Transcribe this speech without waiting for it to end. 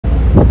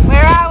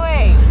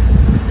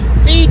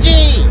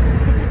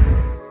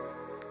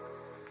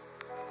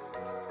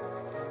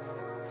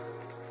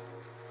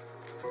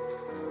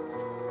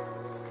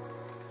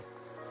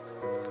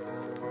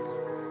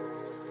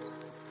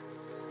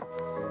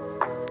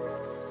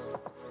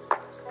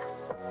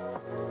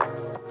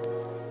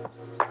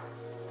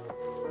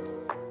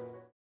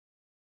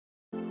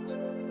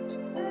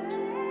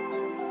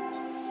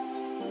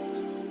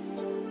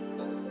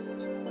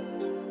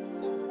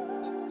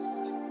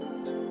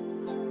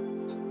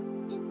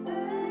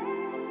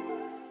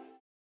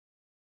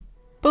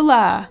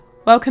Bula!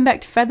 Welcome back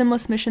to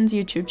Fathomless Mission's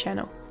YouTube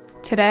channel.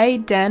 Today,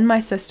 Dan,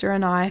 my sister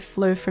and I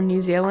flew from New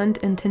Zealand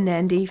into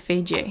Nadi,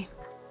 Fiji.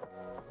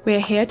 We're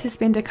here to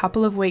spend a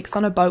couple of weeks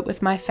on a boat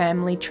with my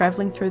family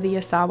travelling through the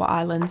Yasawa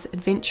Islands,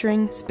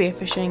 adventuring,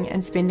 spearfishing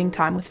and spending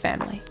time with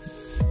family.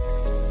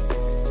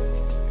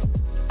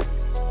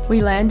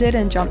 We landed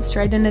and jumped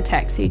straight in a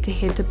taxi to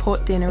head to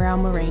Port Denarau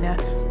Marina,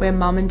 where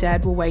Mum and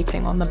Dad were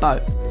waiting on the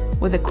boat,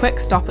 with a quick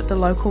stop at the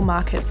local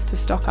markets to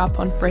stock up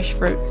on fresh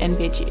fruit and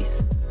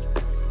veggies.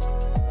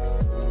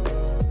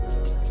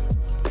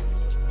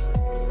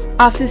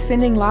 After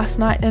spending last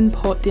night in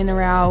Port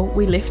Denarau,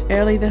 we left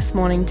early this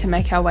morning to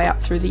make our way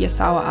up through the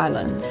Yasawa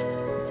Islands.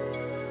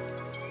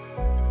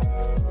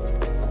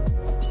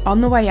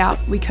 On the way up,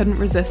 we couldn't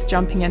resist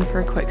jumping in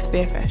for a quick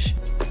spearfish.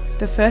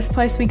 The first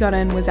place we got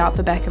in was out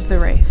the back of the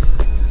reef.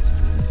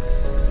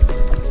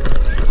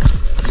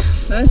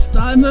 First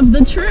dive of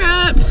the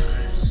trip!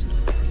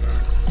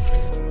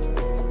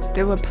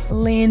 There were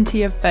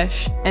plenty of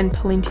fish and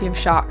plenty of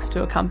sharks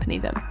to accompany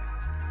them.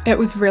 It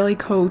was really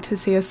cool to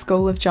see a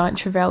school of giant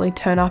trevally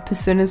turn up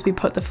as soon as we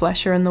put the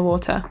flasher in the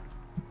water,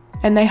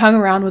 and they hung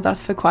around with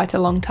us for quite a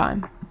long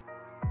time.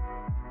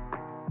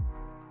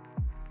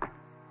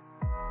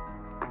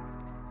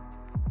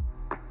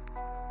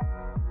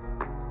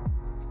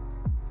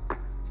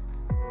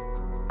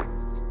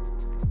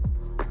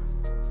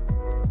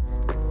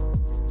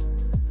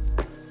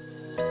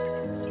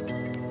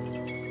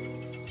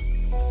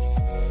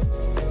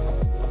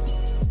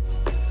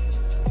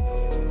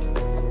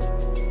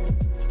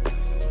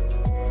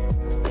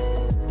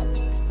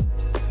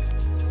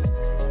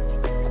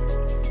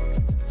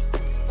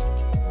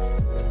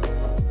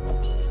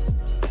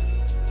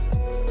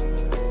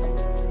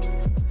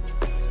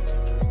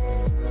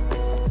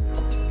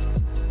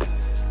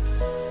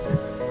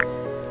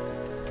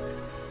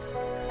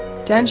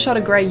 Dan shot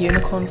a grey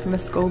unicorn from a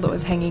school that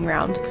was hanging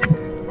round,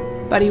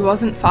 but he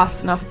wasn't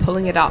fast enough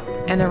pulling it up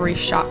and a reef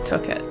shark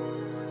took it.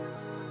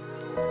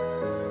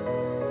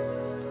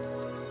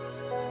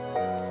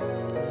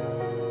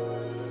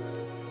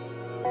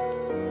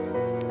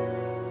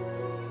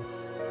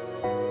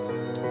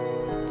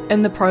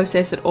 In the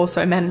process, it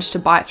also managed to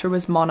bite through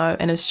his mono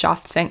and his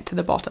shaft sank to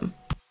the bottom.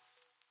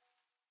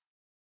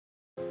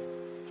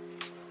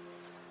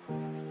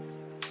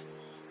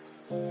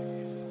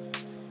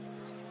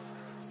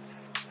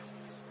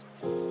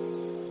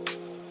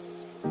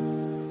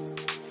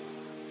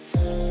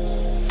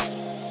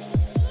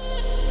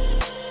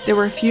 There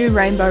were a few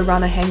rainbow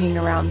runner hanging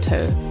around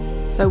too,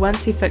 so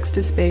once he fixed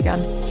his spear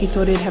gun, he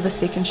thought he'd have a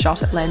second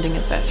shot at landing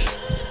a fish.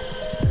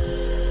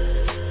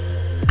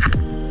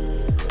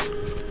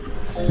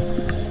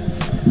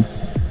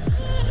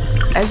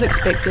 As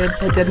expected,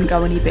 it didn't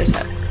go any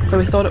better, so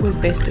we thought it was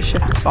best to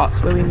shift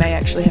spots where we may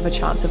actually have a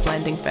chance of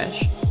landing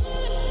fish.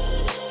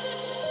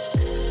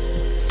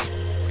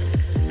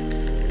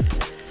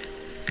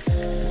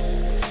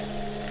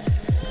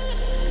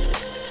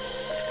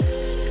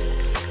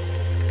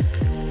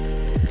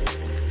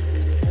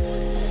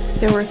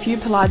 There were a few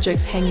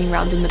pelagics hanging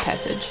around in the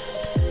passage,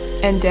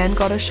 and Dan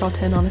got a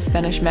shot in on a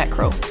Spanish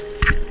mackerel.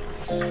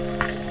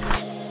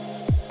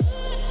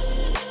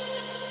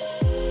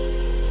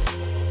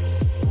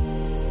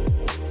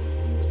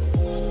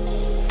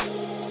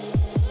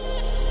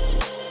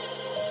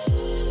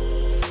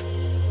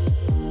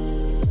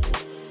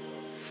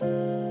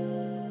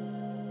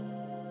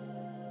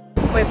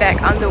 We're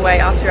back underway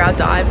after our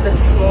dive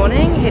this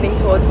morning, heading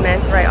towards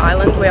Nanuya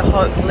Island, where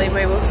hopefully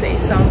we will see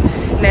some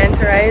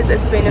manta rays.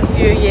 It's been a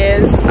few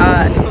years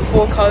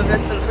before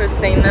COVID since we've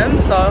seen them,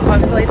 so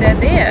hopefully they're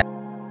there.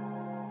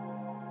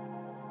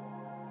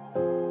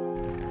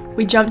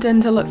 We jumped in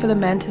to look for the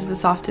mantas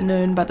this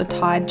afternoon, but the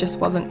tide just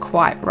wasn't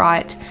quite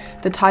right.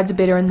 The tides are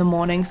better in the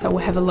morning, so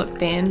we'll have a look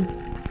then.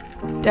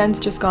 Dan's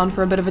just gone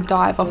for a bit of a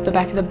dive off the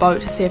back of the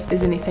boat to see if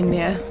there's anything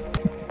there.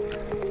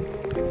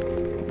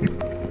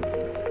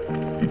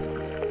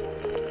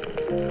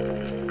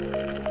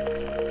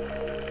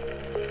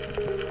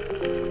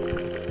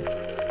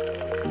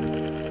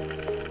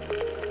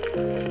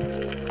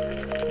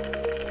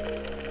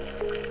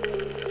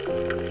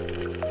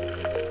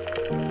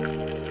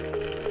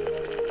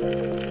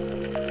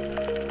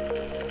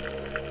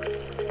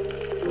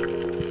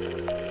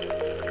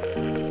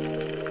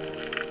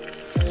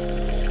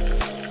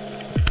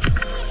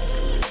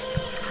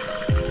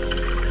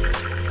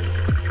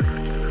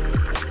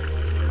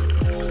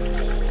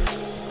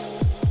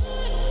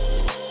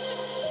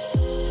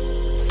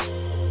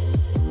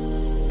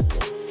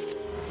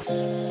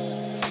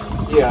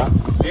 Yeah,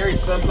 very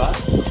similar.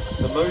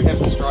 The Moo have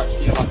the stripes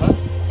here like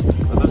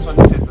this, but this one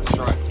just has the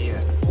stripe here.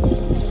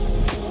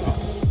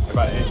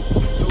 But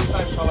it's still the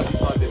same colour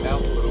inside their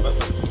mouth a little bit,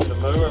 but the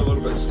Moo are a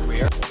little bit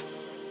square.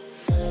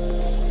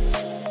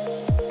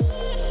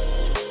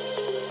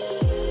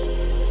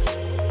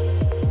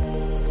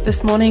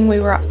 This morning we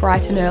were up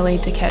bright and early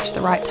to catch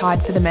the right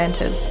tide for the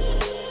mantas,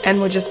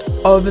 and we're just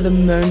over the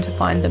moon to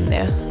find them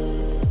there.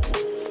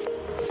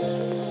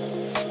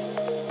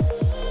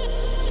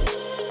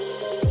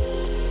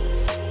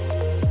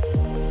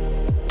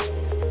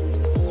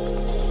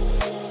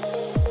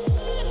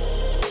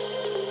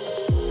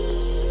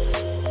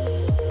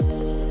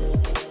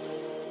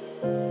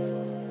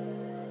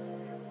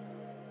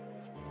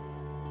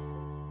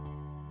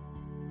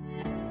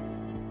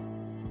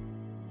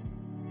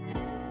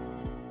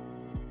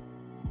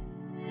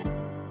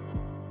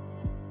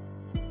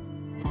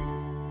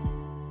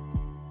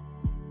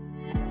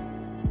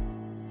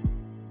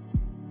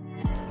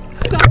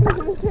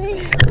 something.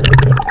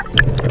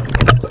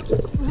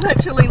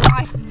 Literally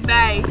life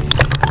bay.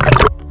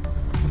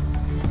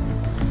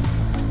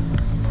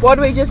 What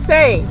did we just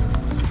see?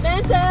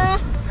 Manta!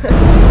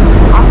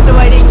 After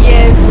waiting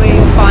years, we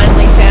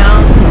finally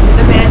found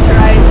the manta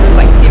rays. There was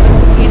like 7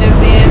 to 10 of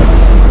them.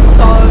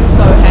 So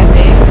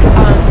happy.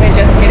 We're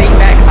just heading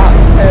back up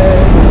to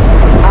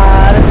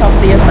the top of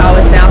the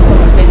Yasawas now, so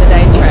we'll spend the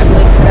day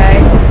travelling today.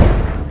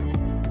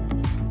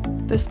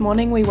 This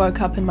morning we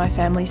woke up in my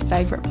family's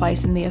favourite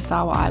place in the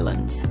Yasawa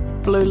Islands,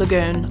 Blue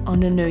Lagoon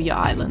on Nanuya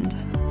Island.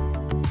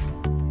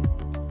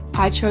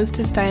 I chose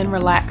to stay and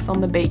relax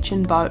on the beach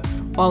and boat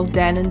while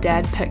Dan and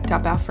Dad picked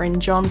up our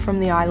friend John from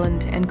the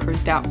island and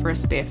cruised out for a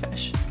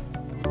spearfish.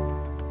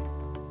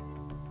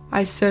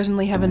 I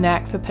certainly have a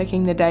knack for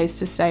picking the days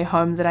to stay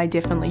home that I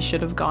definitely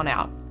should have gone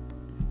out.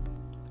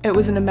 It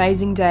was an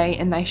amazing day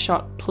and they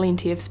shot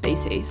plenty of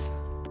species.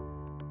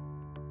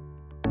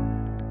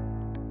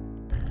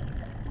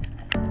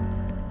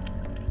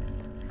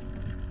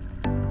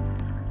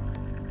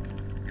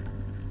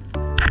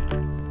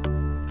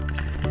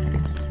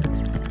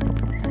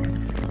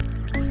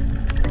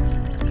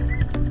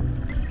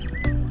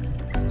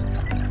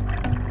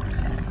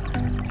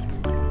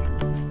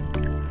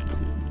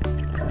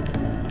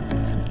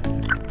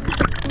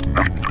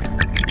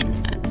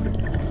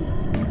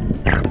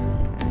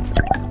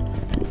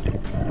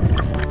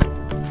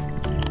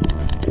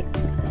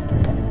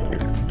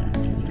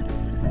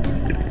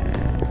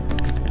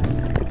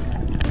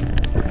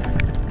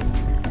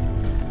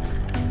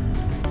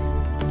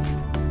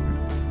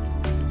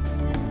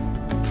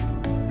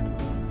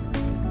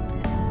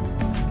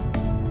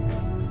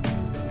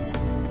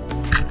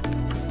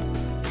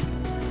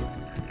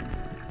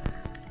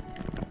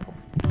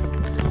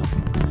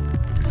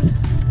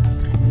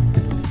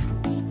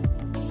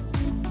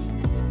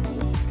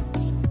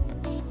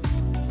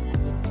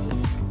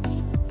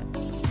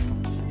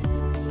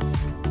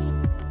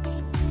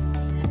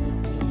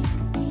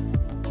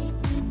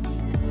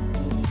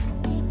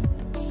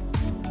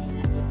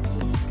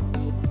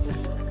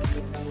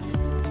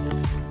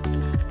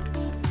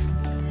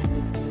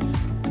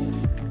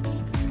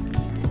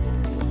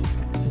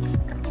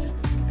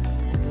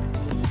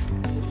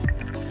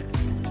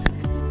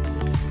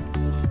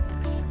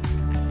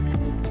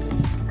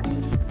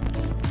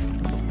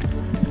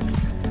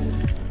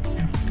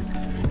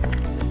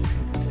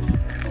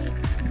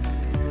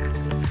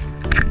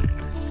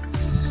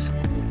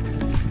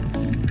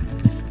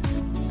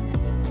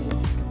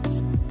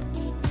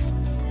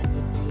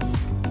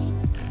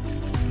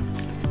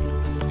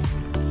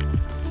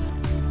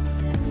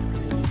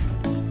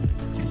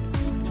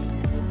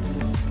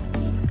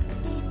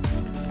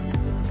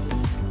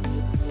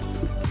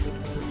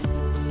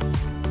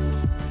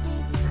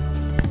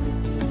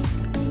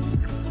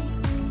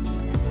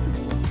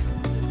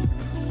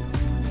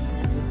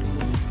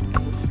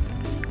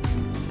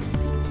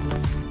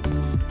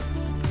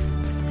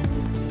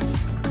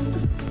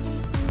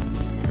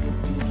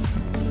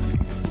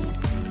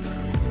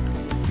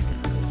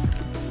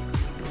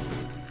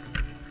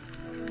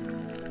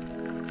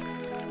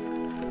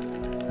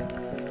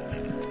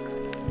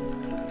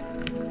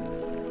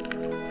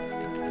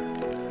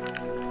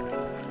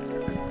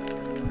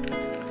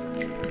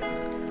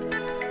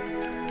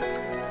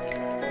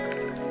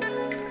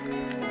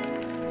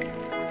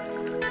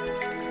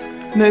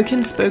 Moo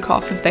can spook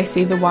off if they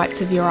see the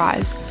whites of your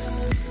eyes,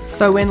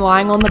 so when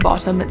lying on the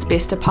bottom it's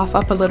best to puff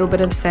up a little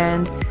bit of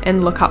sand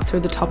and look up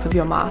through the top of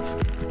your mask.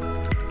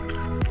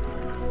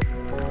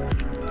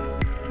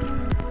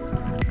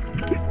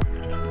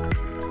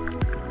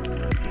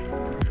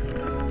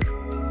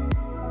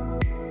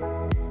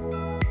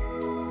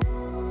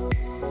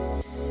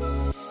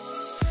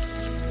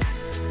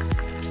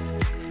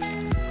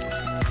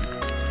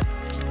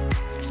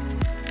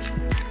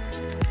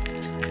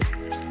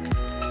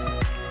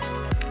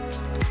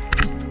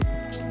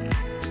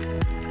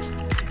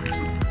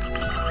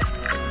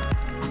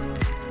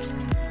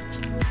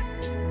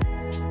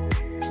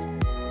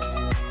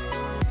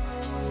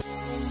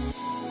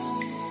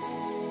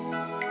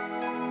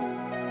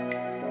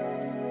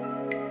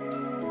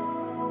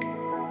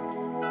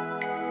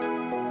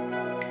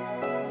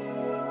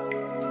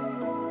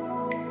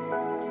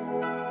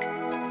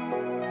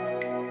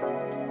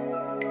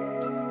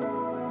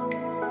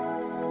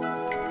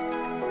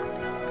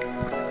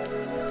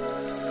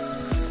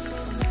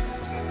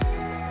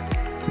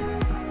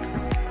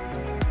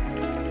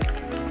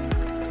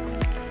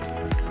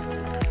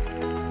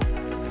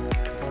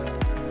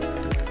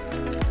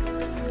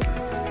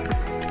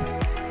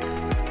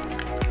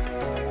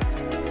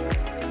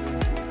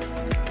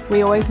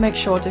 We always make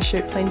sure to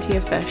shoot plenty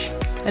of fish,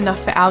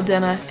 enough for our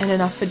dinner and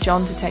enough for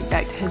John to take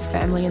back to his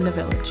family in the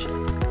village.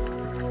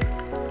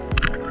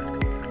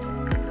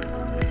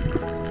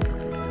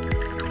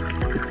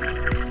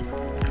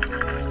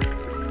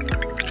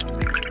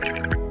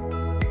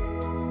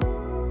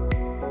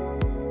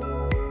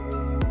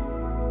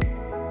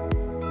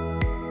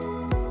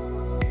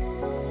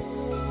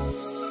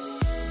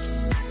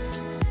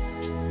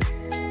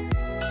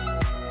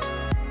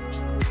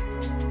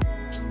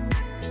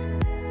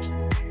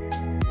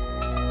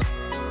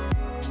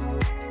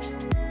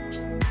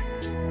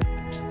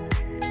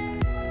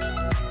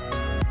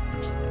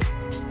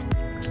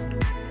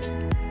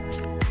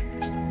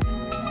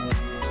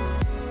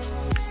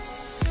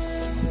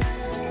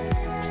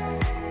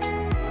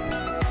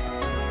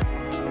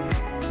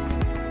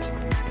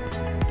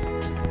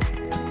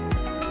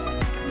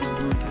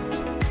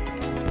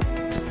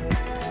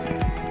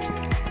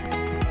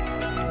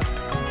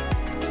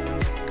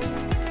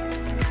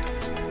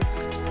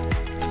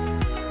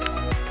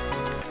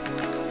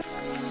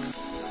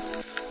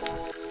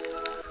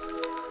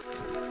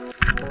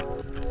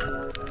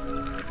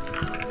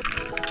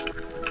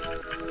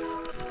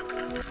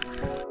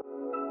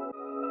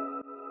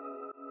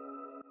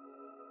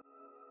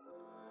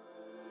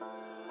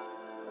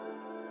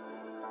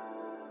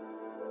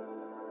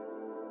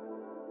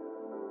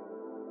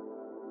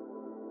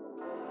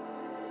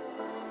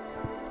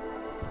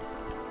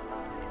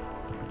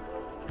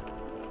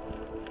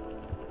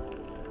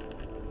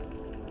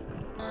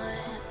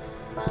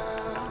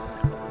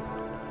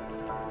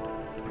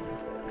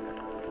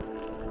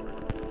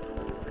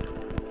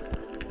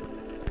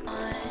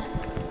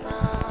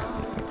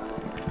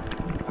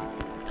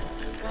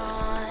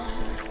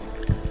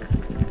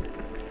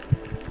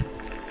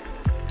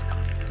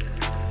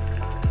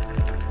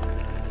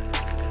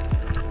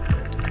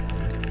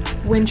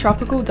 When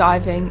tropical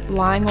diving,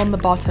 lying on the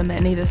bottom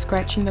and either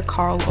scratching the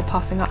coral or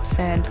puffing up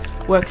sand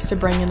works to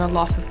bring in a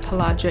lot of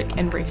pelagic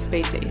and reef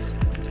species.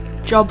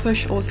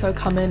 Jobfish also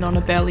come in on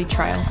a burley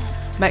trail.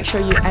 Make sure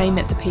you aim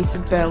at the piece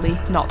of burley,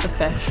 not the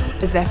fish,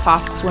 as they're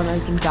fast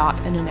swimmers and dart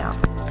in and out.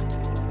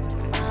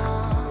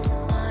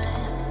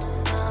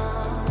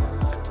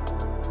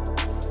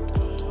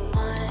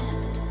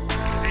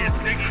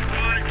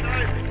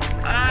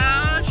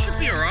 Should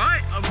be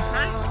alright, I would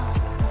say.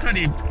 It's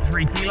only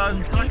 3 kilos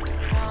or so.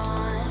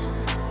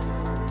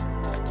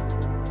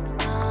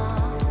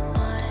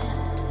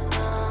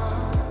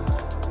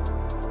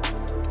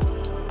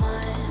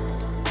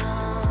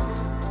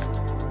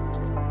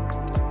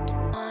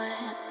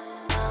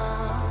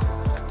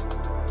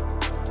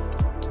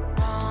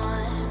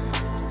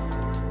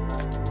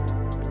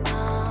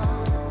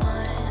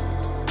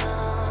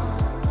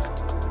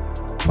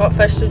 What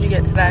fish did you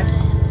get today?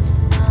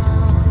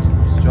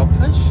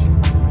 Jobfish.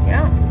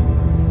 Yeah.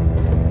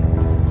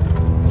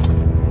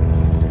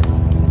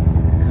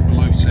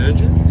 Blue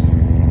surgeons.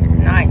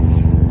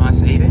 Nice.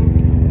 Nice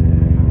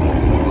eating.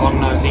 Long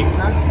nose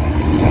emperor.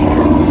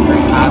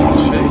 Very hard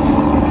to shoot.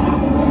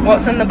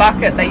 What's in the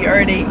bucket that you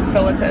already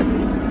filleted?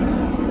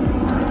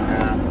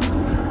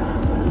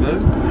 Blue.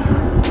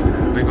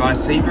 Big eye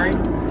sea bream.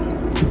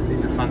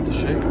 These are fun to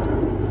shoot.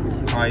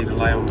 Try you to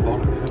lay on the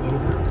bottom for a little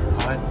bit.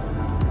 Hide.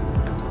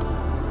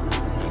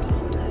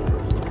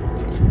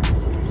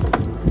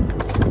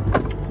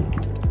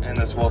 And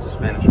this was a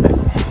Spanish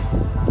mackerel.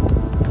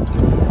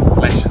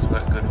 Flashes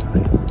work good for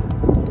these.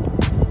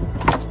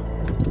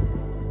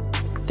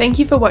 Thank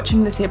you for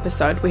watching this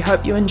episode. We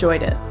hope you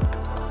enjoyed it.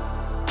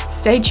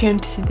 Stay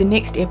tuned to see the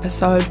next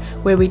episode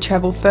where we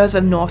travel further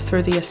north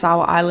through the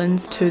Yasawa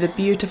Islands to the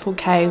beautiful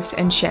caves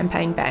and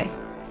Champagne Bay.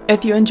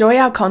 If you enjoy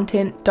our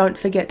content, don't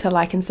forget to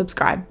like and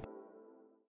subscribe.